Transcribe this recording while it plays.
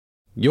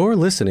You're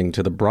listening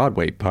to the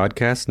Broadway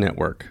Podcast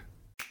Network.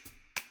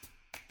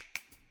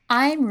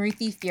 I'm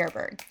Ruthie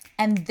Fierberg,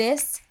 and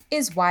this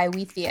is Why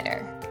We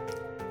Theater.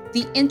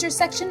 The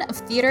intersection of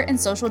theater and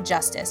social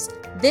justice,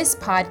 this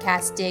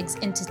podcast digs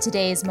into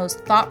today's most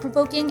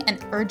thought-provoking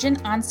and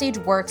urgent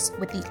onstage works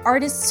with the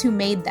artists who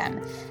made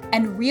them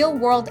and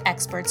real-world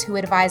experts who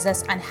advise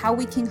us on how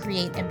we can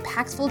create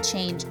impactful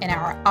change in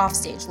our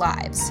offstage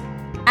lives.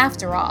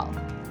 After all,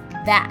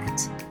 that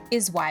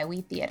is Why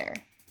We Theater.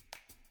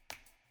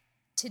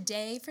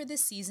 Today, for the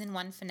season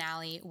 1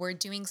 finale, we're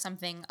doing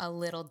something a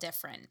little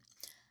different.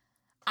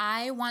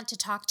 I want to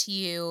talk to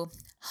you,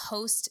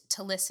 host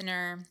to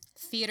listener,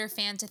 theater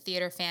fan to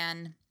theater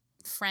fan,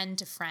 friend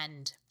to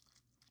friend.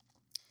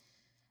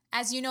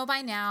 As you know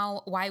by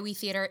now, Why We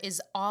Theater is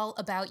all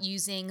about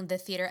using the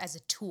theater as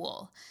a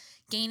tool,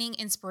 gaining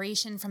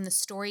inspiration from the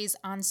stories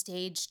on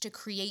stage to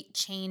create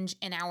change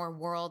in our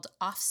world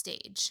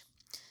offstage.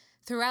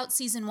 Throughout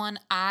season 1,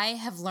 I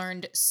have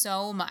learned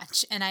so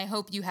much, and I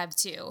hope you have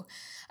too,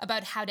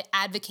 about how to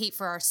advocate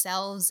for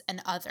ourselves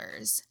and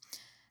others.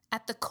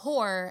 At the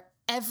core,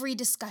 every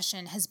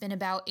discussion has been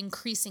about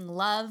increasing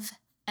love,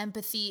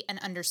 empathy, and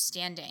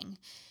understanding.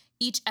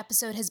 Each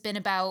episode has been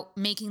about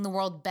making the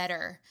world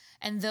better,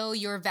 and though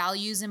your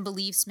values and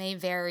beliefs may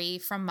vary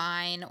from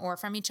mine or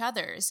from each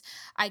other's,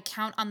 I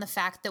count on the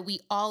fact that we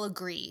all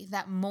agree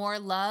that more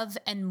love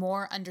and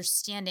more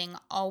understanding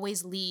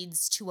always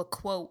leads to a,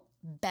 quote,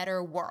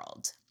 better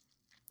world.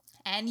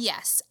 And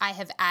yes, I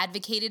have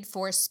advocated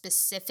for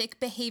specific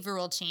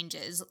behavioral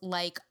changes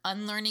like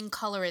unlearning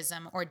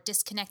colorism or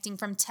disconnecting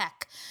from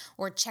tech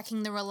or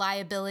checking the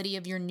reliability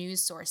of your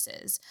news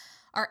sources.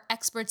 Our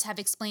experts have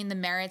explained the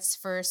merits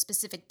for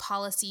specific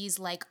policies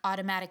like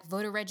automatic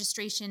voter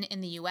registration in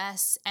the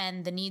US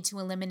and the need to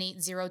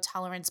eliminate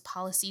zero-tolerance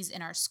policies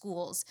in our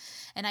schools,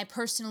 and I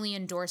personally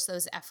endorse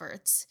those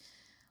efforts.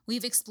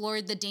 We've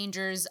explored the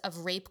dangers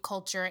of rape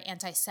culture,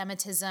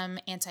 anti-Semitism,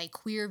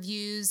 anti-queer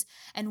views,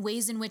 and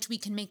ways in which we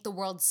can make the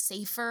world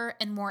safer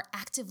and more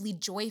actively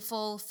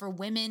joyful for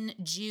women,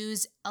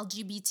 Jews,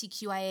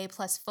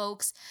 LGBTQIA+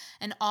 folks,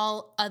 and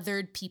all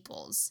othered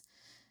peoples.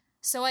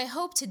 So I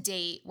hope to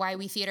date, Why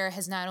We Theater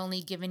has not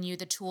only given you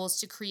the tools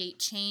to create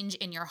change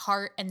in your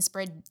heart and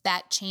spread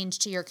that change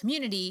to your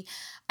community,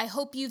 I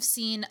hope you've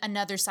seen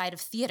another side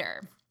of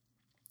theater.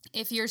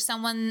 If you're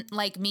someone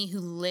like me who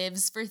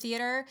lives for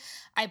theater,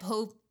 I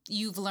hope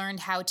you've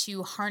learned how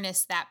to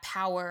harness that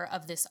power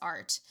of this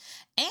art.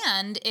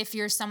 And if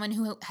you're someone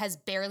who has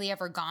barely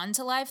ever gone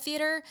to live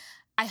theater,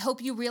 I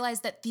hope you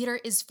realize that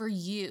theater is for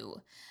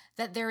you,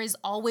 that there is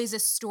always a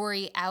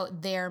story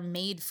out there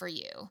made for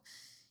you.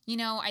 You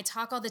know, I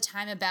talk all the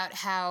time about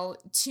how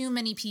too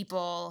many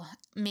people,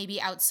 maybe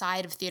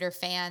outside of theater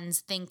fans,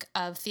 think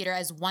of theater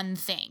as one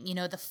thing. You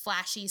know, the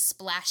flashy,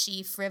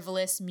 splashy,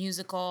 frivolous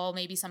musical,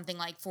 maybe something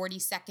like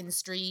 42nd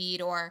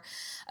Street or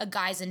a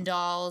Guys and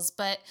Dolls.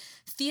 But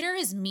theater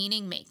is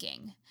meaning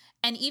making.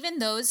 And even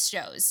those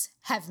shows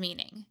have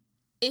meaning.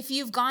 If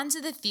you've gone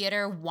to the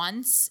theater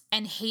once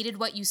and hated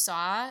what you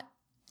saw,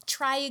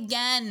 try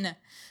again.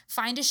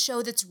 Find a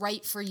show that's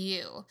right for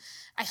you.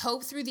 I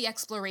hope through the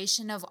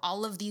exploration of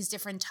all of these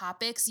different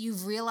topics,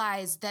 you've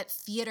realized that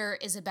theater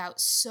is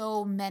about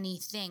so many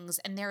things,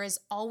 and there is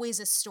always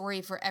a story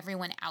for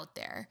everyone out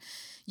there.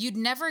 You'd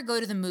never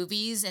go to the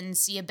movies and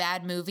see a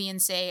bad movie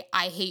and say,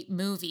 I hate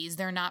movies,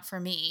 they're not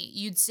for me.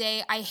 You'd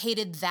say, I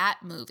hated that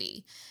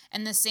movie.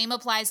 And the same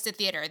applies to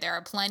theater. There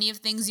are plenty of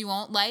things you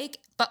won't like,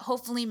 but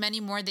hopefully many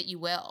more that you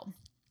will.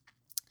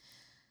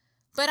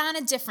 But on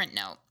a different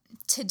note,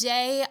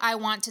 today, I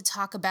want to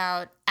talk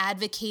about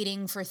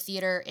advocating for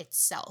theater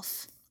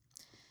itself.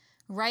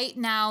 Right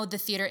now, the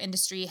theater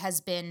industry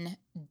has been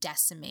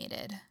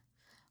decimated.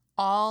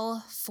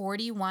 All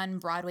 41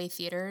 Broadway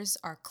theaters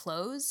are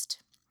closed.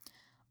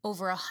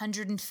 Over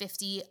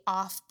 150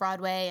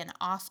 off-Broadway and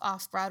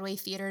off-Broadway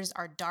theaters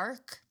are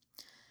dark.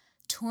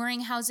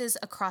 Touring houses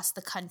across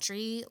the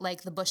country,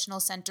 like the Bushnell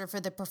Center for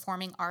the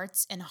Performing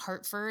Arts in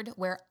Hartford,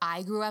 where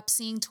I grew up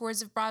seeing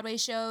tours of Broadway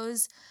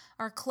shows,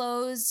 are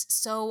closed.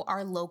 So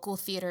are local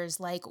theaters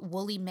like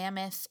Woolly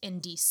Mammoth in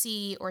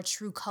D.C. or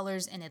True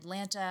Colors in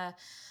Atlanta,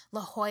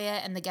 La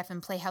Jolla and the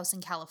Geffen Playhouse in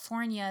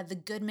California, the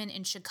Goodman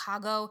in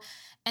Chicago,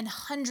 and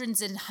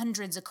hundreds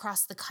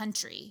across the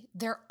country.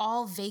 They're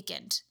all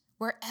vacant.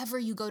 Wherever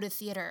you go to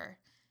theater,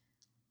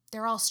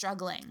 they're all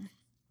struggling.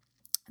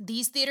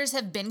 These theaters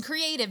have been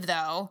creative,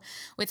 though,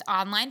 with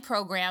online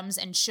programs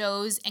and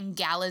shows and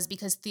galas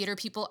because theater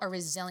people are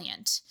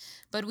resilient,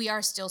 but we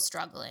are still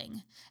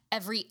struggling.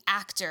 Every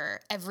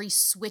actor, every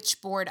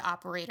switchboard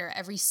operator,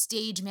 every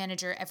stage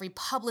manager, every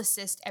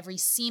publicist, every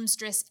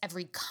seamstress,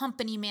 every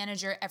company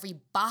manager, every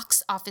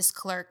box office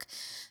clerk,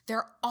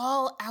 they're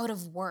all out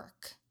of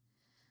work.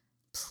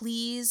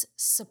 Please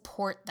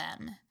support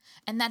them.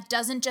 And that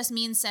doesn't just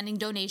mean sending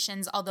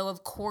donations, although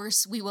of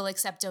course we will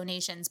accept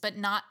donations, but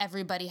not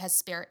everybody has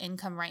spare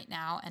income right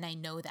now, and I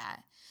know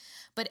that.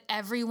 But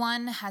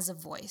everyone has a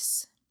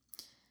voice.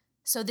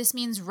 So this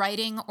means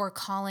writing or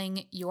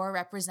calling your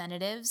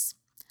representatives,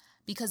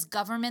 because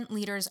government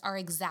leaders are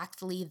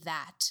exactly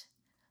that,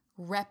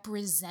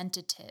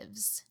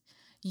 representatives.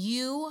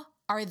 You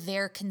are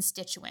their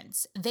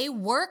constituents. They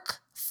work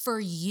for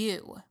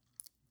you.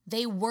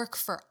 They work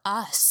for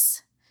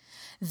us.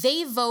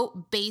 They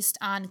vote based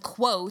on,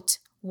 quote,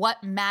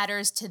 what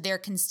matters to their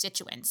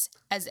constituents,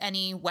 as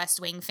any West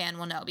Wing fan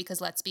will know,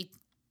 because let's be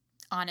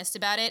honest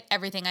about it,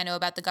 everything I know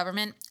about the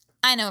government,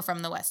 I know from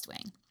the West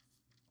Wing.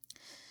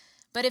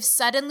 But if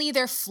suddenly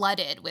they're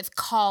flooded with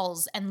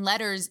calls and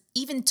letters,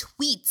 even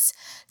tweets,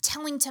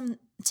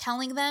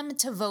 telling them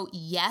to vote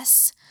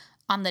yes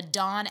on the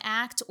Dawn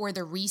Act or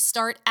the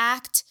Restart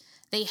Act,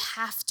 they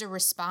have to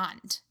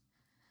respond.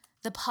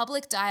 The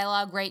public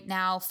dialogue right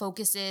now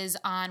focuses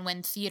on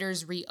when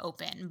theaters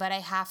reopen, but I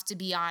have to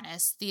be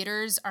honest,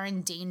 theaters are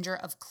in danger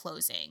of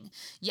closing.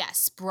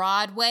 Yes,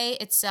 Broadway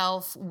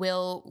itself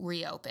will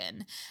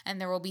reopen,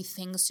 and there will be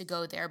things to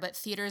go there, but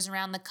theaters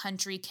around the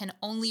country can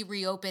only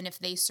reopen if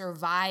they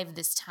survive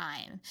this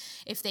time,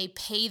 if they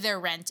pay their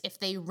rent, if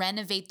they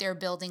renovate their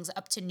buildings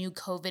up to new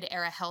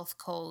COVID-era health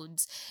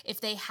codes,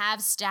 if they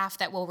have staff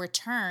that will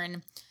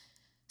return.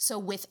 So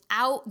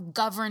without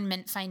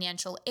government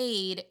financial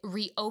aid,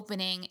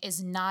 reopening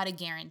is not a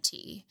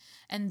guarantee.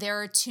 And there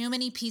are too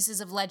many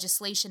pieces of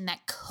legislation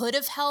that could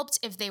have helped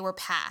if they were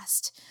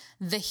passed.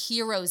 The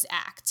HEROES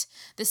Act,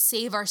 the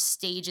Save Our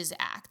Stages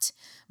Act.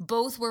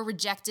 Both were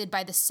rejected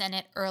by the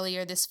Senate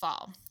earlier this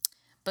fall.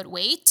 But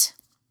wait,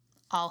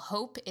 all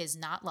hope is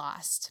not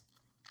lost.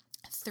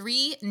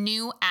 3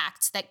 new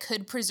acts that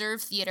could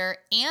preserve theater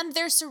and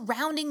their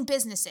surrounding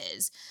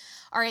businesses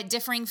are at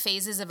differing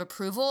phases of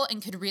approval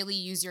and could really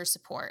use your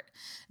support.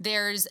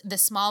 There's the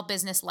Small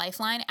Business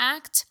Lifeline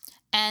Act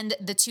and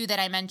the 2 that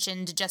I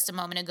mentioned just a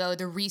moment ago,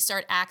 the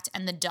Restart Act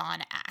and the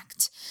Dawn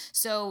Act.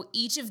 So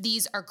each of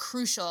these are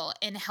crucial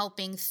in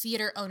helping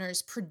theater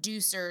owners,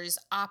 producers,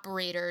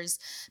 operators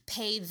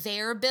pay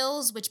their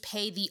bills, which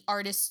pay the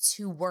artists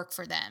who work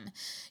for them.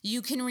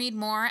 You can read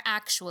more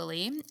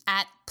actually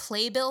at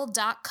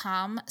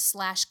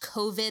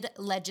playbill.com/COVID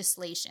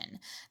legislation.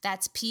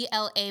 That's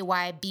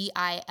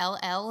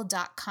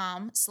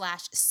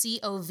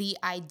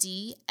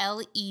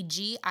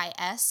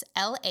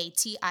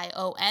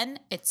PLAYBILL.com/COVIDLEGISLATION.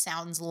 It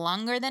sounds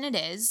longer than it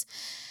is.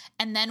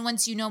 And then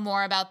once you know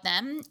more about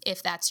them,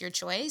 if that's your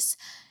choice,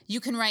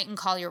 you can write and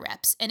call your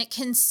reps. And it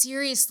can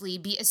seriously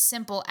be as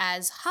simple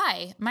as,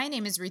 hi, my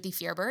name is Ruthie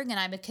Fierberg, and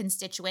I'm a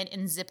constituent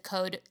in zip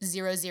code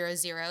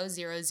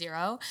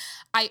 00000.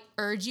 I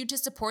urge you to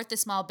support the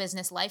Small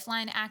Business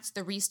Lifeline Act,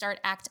 the Restart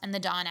Act, and the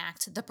Dawn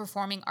Act. The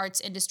performing arts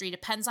industry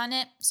depends on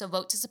it, so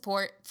vote to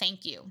support.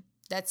 Thank you.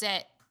 That's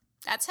it.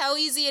 That's how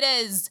easy it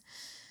is.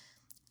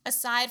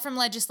 Aside from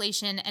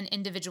legislation and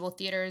individual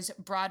theaters,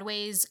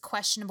 Broadway's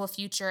questionable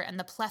future and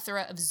the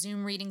plethora of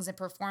Zoom readings and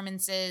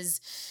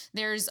performances,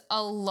 there's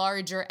a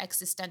larger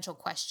existential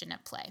question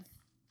at play.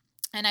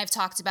 And I've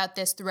talked about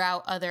this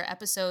throughout other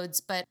episodes,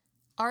 but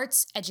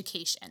arts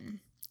education.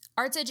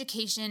 Arts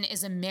education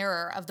is a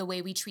mirror of the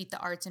way we treat the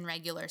arts in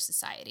regular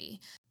society.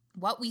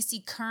 What we see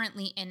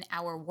currently in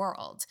our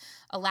world,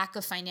 a lack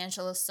of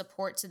financial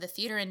support to the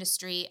theater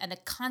industry and a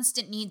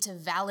constant need to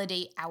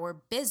validate our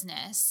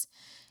business,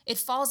 it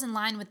falls in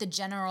line with the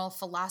general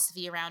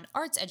philosophy around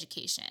arts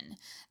education.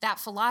 That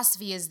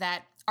philosophy is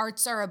that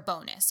arts are a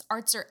bonus,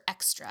 arts are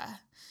extra.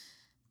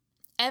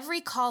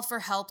 Every call for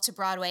help to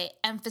Broadway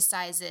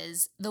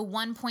emphasizes the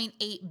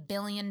 $1.8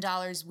 billion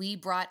we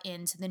brought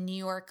into the New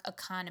York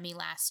economy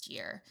last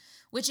year,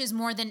 which is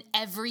more than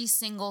every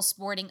single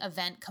sporting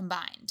event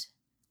combined.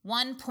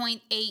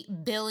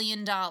 $1.8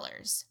 billion.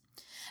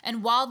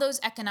 And while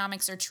those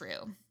economics are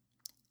true,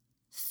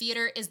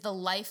 theater is the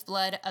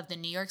lifeblood of the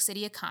New York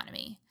City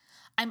economy.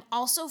 I'm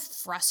also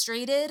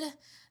frustrated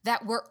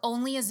that we're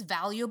only as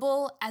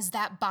valuable as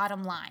that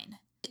bottom line.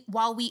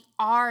 While we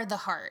are the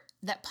heart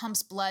that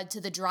pumps blood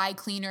to the dry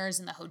cleaners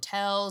and the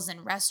hotels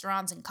and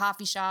restaurants and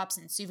coffee shops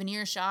and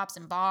souvenir shops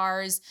and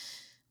bars,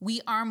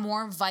 we are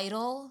more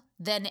vital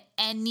than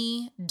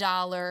any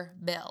dollar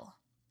bill.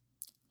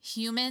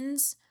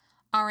 Humans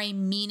are a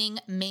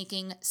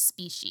meaning-making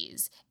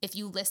species. If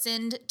you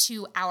listened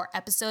to our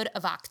episode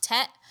of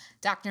Octet,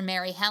 Dr.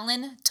 Mary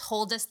Helen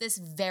told us this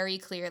very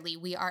clearly.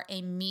 We are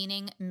a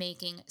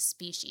meaning-making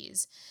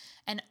species,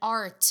 and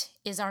art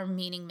is our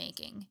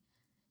meaning-making.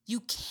 You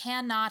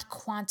cannot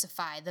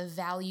quantify the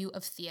value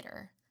of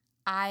theater.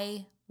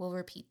 I will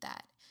repeat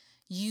that.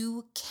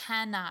 You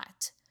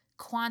cannot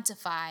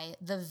quantify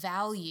the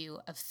value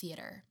of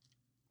theater.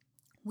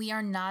 We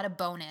are not a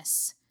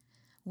bonus.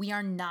 We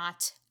are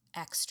not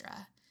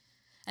extra.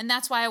 And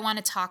that's why I want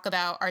to talk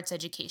about arts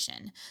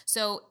education.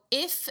 So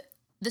if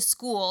the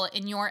school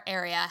in your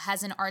area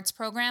has an arts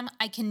program,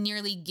 I can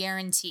nearly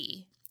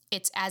guarantee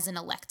it's as an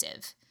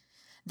elective.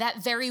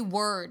 That very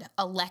word,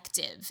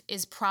 elective,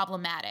 is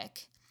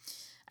problematic.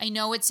 I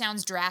know it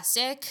sounds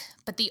drastic,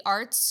 but the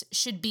arts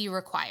should be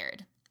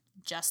required.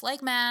 Just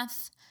like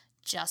math,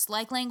 just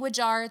like language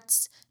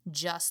arts,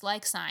 just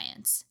like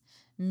science.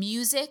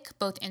 Music,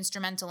 both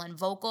instrumental and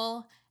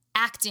vocal,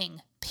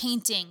 acting,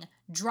 painting,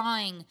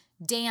 drawing,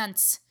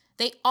 dance,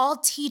 they all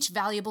teach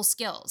valuable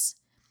skills.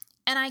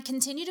 And I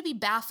continue to be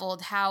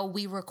baffled how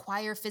we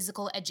require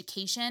physical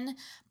education,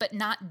 but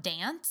not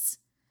dance.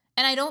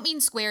 And I don't mean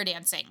square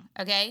dancing,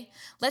 okay?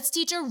 Let's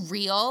teach a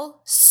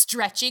real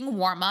stretching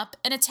warm-up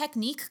and a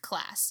technique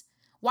class.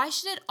 Why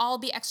should it all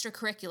be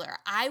extracurricular?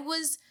 I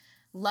was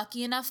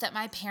lucky enough that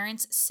my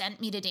parents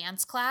sent me to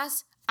dance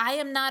class. I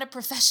am not a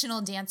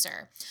professional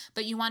dancer,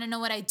 but you want to know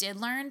what I did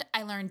learn?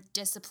 I learned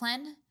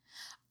discipline.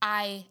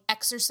 I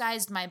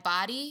exercised my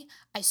body.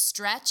 I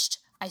stretched.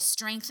 I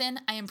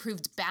strengthened. I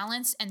improved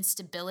balance and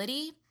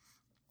stability.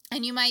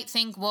 And you might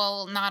think,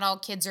 well, not all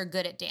kids are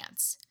good at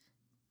dance.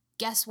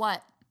 Guess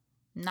what?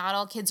 Not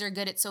all kids are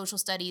good at social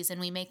studies,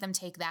 and we make them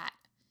take that.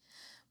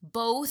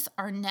 Both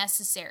are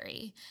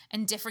necessary,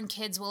 and different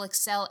kids will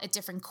excel at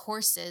different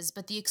courses,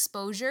 but the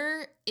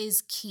exposure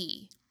is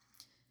key.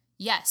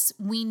 Yes,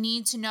 we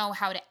need to know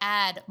how to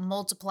add,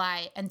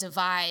 multiply, and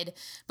divide,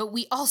 but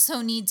we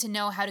also need to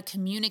know how to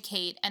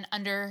communicate and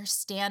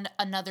understand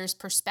another's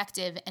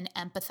perspective and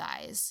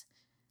empathize.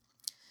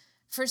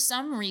 For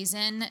some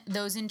reason,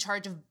 those in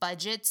charge of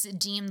budgets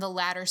deem the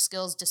latter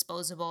skills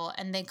disposable,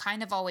 and they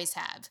kind of always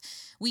have.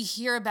 We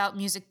hear about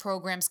music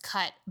programs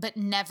cut, but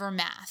never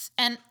math.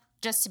 And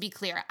just to be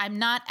clear, I'm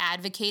not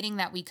advocating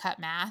that we cut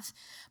math,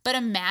 but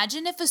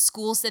imagine if a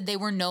school said they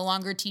were no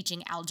longer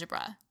teaching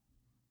algebra.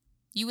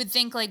 You would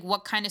think, like,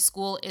 what kind of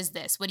school is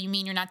this? What do you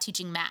mean you're not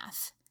teaching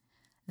math?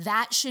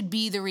 That should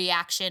be the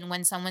reaction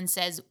when someone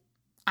says,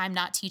 I'm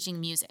not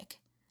teaching music.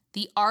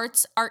 The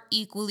arts are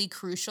equally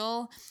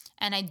crucial,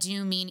 and I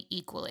do mean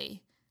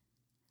equally.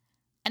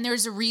 And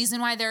there's a reason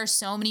why there are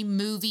so many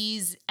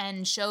movies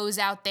and shows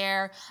out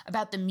there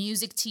about the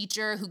music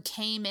teacher who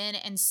came in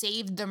and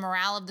saved the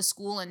morale of the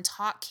school and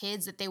taught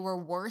kids that they were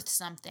worth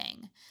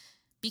something.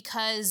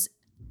 Because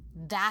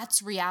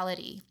that's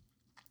reality.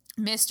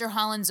 Mr.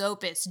 Holland's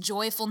Opus,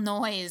 Joyful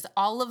Noise,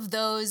 all of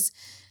those,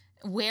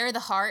 Where the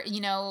Heart,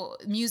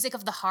 Music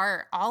of the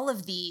Heart, all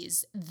of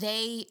these,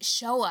 they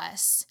show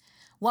us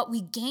what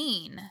we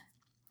gain.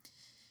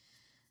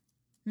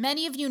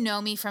 Many of you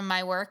know me from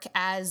my work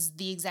as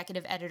the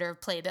executive editor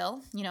of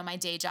Playbill, my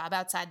day job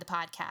outside the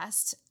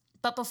podcast.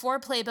 But before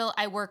Playbill,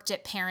 I worked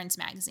at Parents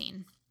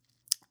Magazine.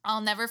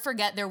 I'll never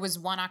forget there was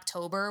one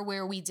October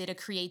where we did a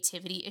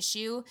creativity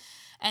issue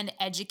and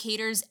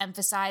educators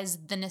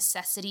emphasized the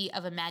necessity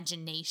of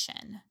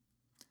imagination.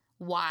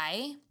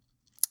 Why?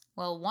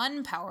 Well,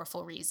 one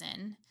powerful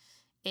reason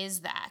is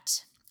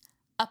that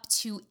up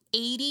to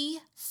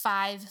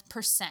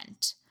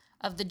 85%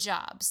 of the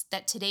jobs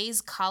that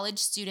today's college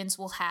students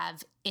will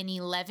have in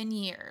 11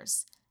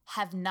 years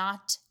have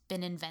not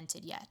been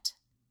invented yet.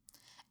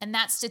 And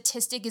that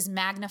statistic is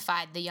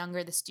magnified the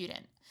younger the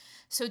student.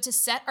 So to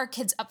set our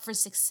kids up for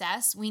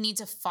success, we need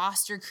to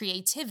foster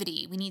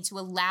creativity. We need to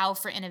allow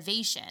for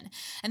innovation.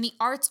 And the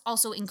arts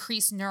also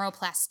increase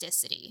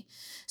neuroplasticity.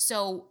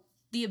 So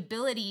the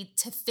ability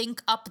to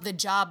think up the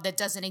job that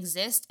doesn't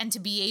exist and to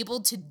be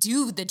able to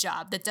do the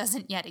job that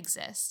doesn't yet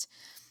exist.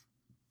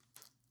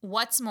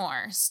 What's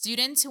more,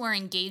 students who are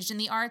engaged in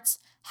the arts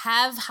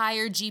have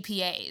higher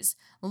GPAs,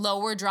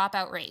 lower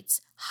dropout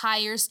rates,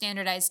 higher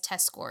standardized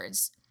test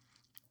scores.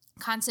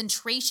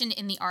 Concentration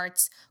in the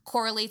arts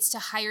correlates to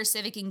higher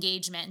civic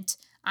engagement.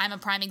 I'm a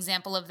prime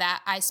example of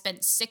that. I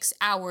spent 6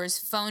 hours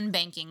phone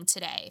banking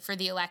today for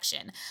the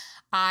election.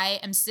 I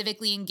am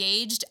civically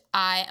engaged.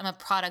 I am a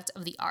product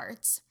of the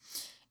arts.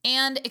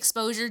 And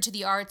exposure to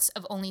the arts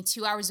of only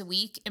 2 hours a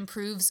week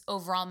improves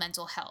overall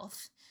mental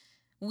health.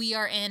 We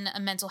are in a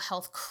mental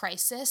health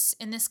crisis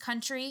in this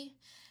country,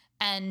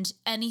 and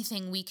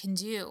anything we can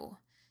do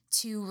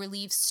to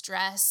relieve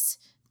stress,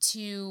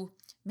 to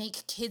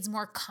make kids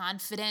more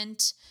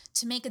confident,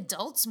 to make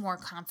adults more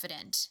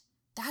confident,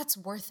 that's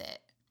worth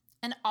it.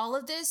 And all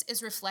of this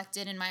is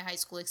reflected in my high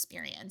school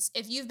experience.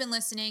 If you've been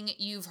listening,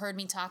 you've heard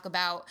me talk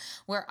about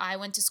where I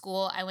went to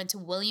school. I went to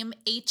William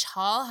H.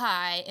 Hall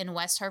High in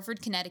West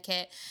Hartford,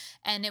 Connecticut,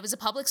 and it was a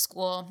public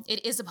school.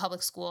 It is a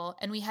public school,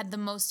 and we had the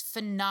most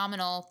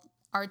phenomenal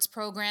arts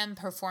program,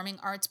 performing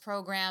arts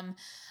program.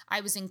 I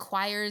was in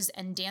choirs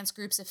and dance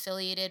groups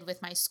affiliated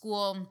with my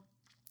school.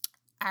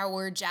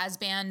 Our jazz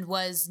band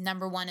was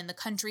 #1 in the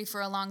country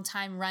for a long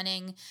time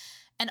running.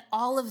 And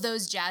all of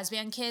those jazz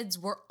band kids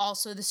were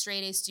also the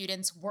straight A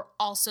students, were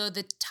also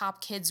the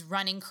top kids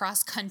running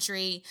cross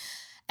country.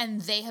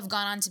 And they have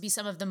gone on to be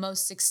some of the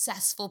most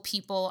successful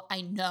people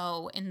I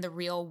know in the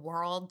real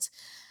world.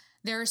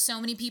 There are so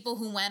many people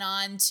who went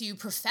on to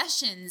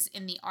professions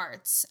in the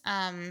arts.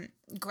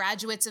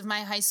 Graduates of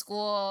my high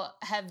school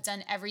have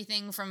done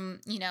everything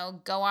from,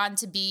 go on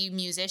to be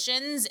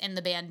musicians in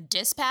the band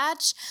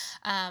Dispatch.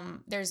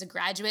 There's a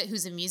graduate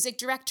who's a music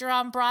director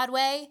on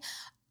Broadway.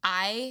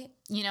 I,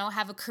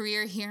 have a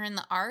career here in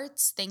the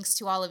arts, thanks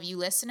to all of you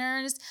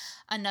listeners.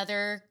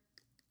 Another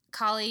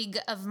colleague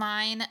of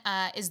mine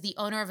is the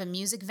owner of a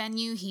music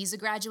venue. He's a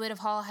graduate of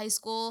Hall High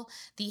School.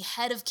 The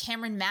head of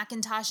Cameron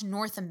McIntosh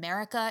North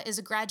America is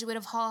a graduate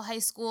of Hall High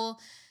School.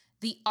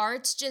 The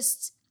arts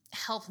just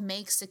help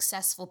make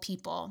successful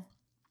people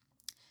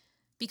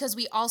because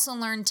we also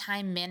learn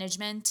time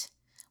management.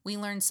 We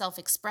learn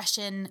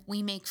self-expression.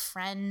 We make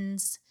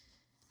friends.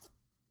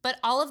 But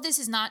all of this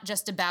is not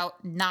just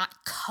about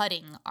not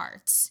cutting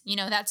arts. You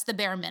know, that's the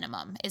bare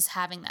minimum, is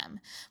having them.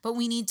 But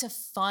we need to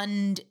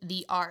fund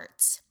the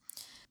arts.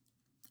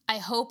 I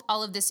hope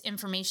all of this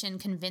information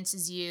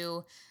convinces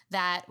you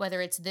that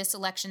whether it's this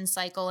election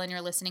cycle and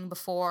you're listening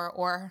before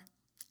or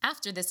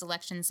after this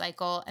election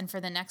cycle and for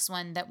the next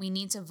one, that we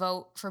need to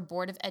vote for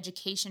Board of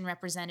Education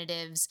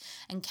representatives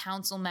and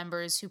council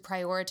members who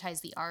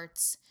prioritize the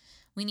arts.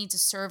 We need to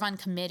serve on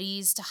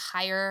committees to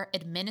hire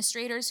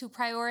administrators who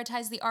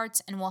prioritize the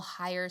arts and will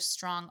hire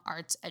strong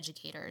arts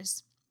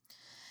educators.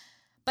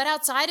 But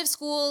outside of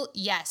school,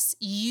 yes,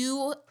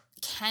 you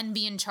can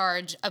be in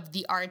charge of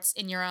the arts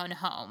in your own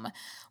home,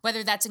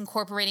 whether that's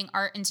incorporating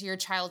art into your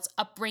child's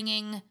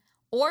upbringing,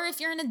 or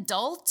if you're an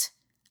adult.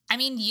 I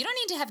mean, you don't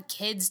need to have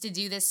kids to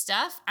do this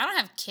stuff. I don't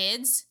have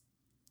kids.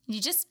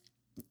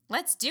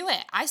 Let's do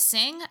it. I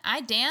sing,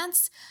 I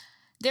dance.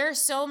 There are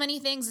so many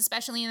things,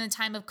 especially in the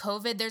time of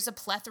COVID. There's a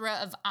plethora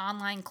of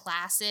online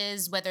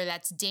classes, whether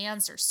that's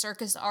dance or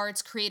circus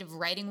arts, creative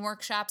writing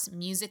workshops,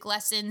 music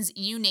lessons,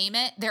 you name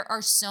it. There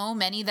are so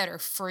many that are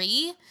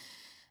free.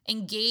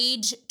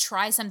 Engage,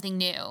 try something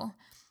new.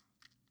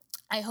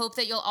 I hope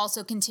that you'll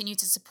also continue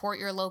to support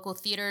your local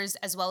theaters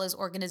as well as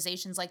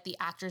organizations like the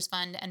Actors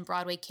Fund and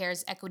Broadway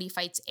Cares Equity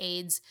Fights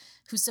AIDS,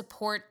 who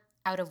support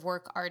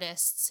out-of-work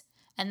artists.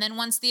 And then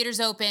once theaters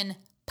open,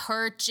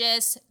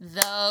 purchase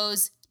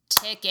those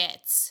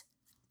tickets.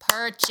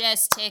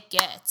 Purchase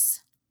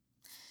tickets.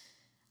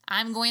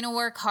 I'm going to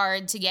work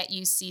hard to get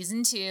you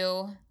season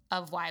 2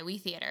 of Why We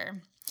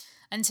Theater.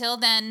 Until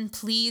then,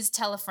 please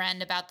tell a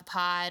friend about the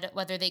pod,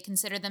 whether they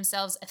consider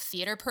themselves a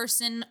theater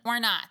person or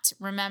not.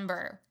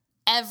 Remember,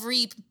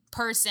 every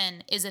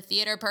person is a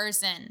theater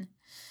person.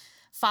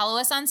 Follow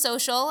us on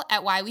social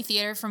at Why We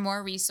Theater for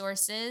more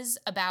resources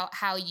about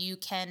how you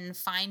can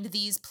find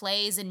these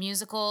plays and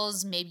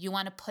musicals. Maybe you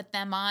want to put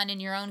them on in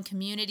your own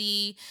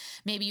community.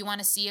 Maybe you want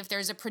to see if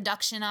there's a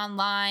production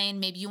online.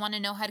 Maybe you want to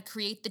know how to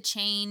create the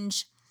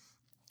change.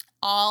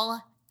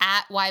 All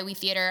at Why We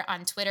Theater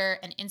on Twitter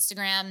and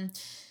Instagram.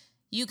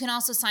 You can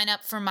also sign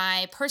up for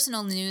my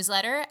personal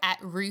newsletter at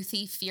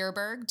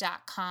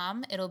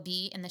ruthiefearberg.com. It'll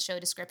be in the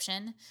show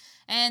description.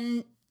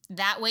 And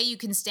that way you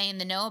can stay in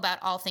the know about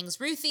all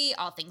things Ruthie,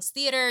 all things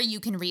theater. You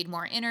can read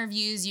more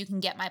interviews. You can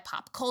get my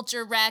pop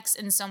culture recs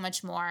and so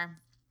much more.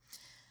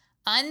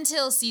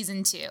 Until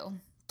season 2,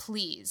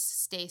 please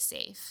stay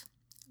safe.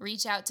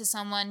 Reach out to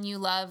someone you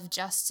love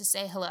just to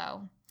say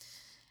hello.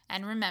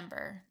 And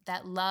remember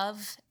that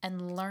love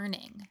and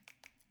learning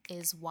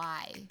is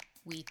why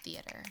we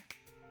theater.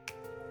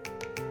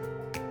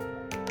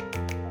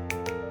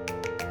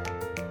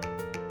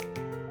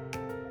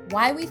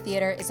 Why We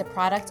Theater is a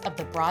product of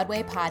the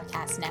Broadway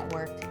Podcast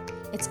Network.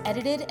 It's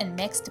edited and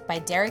mixed by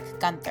Derek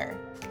Gunther.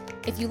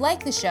 If you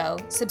like the show,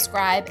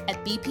 subscribe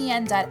at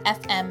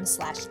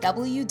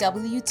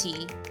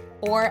bpn.fm/WWT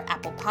or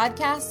Apple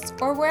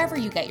Podcasts or wherever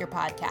you get your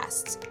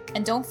podcasts.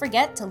 And don't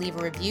forget to leave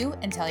a review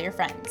and tell your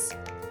friends.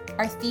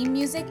 Our theme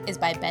music is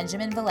by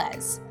Benjamin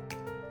Velez.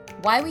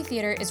 Why We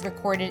Theater is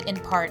recorded in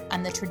part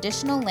on the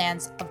traditional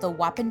lands of the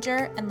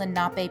Wappinger and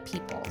Lenape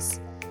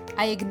peoples.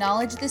 I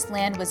acknowledge this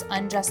land was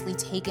unjustly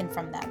taken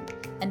from them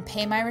and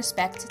pay my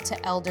respect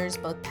to elders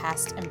both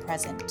past and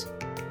present.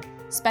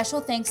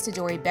 Special thanks to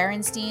Dori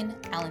Berenstein,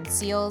 Alan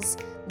Seals,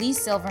 Lee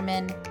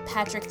Silverman,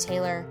 Patrick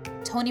Taylor,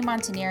 Tony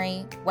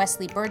Montanieri,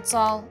 Wesley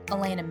Birdsall,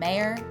 Elena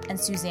Mayer, and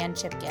Suzanne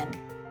Chipkin.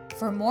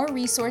 For more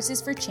resources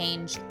for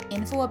change,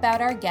 info about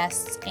our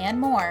guests, and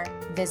more,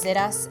 visit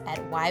us at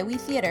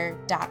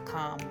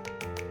whywetheater.com.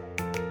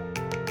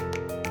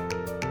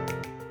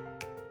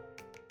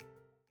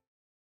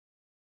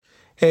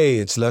 Hey,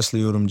 it's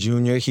Leslie Odom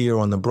Jr. here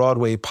on the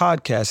Broadway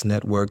Podcast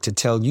Network to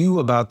tell you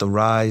about the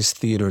Rise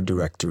Theater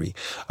Directory,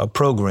 a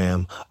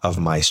program of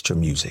Maestra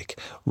Music.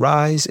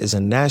 Rise is a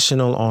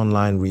national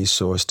online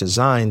resource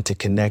designed to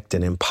connect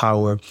and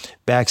empower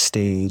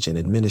backstage and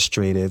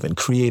administrative and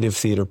creative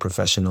theater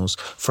professionals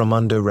from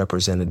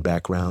underrepresented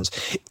backgrounds.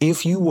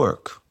 If you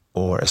work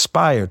or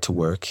aspire to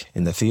work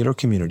in the theater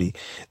community,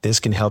 this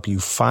can help you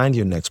find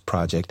your next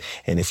project.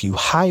 And if you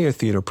hire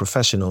theater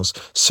professionals,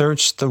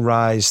 search the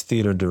Rise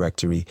Theater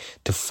Directory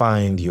to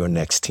find your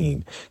next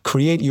team.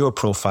 Create your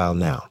profile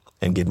now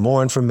and get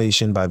more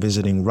information by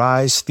visiting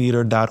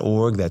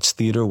risetheater.org. That's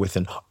theater with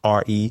an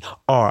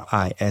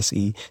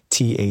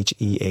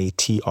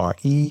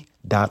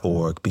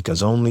RERISETHEATRE.org,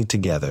 because only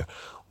together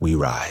we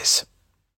rise.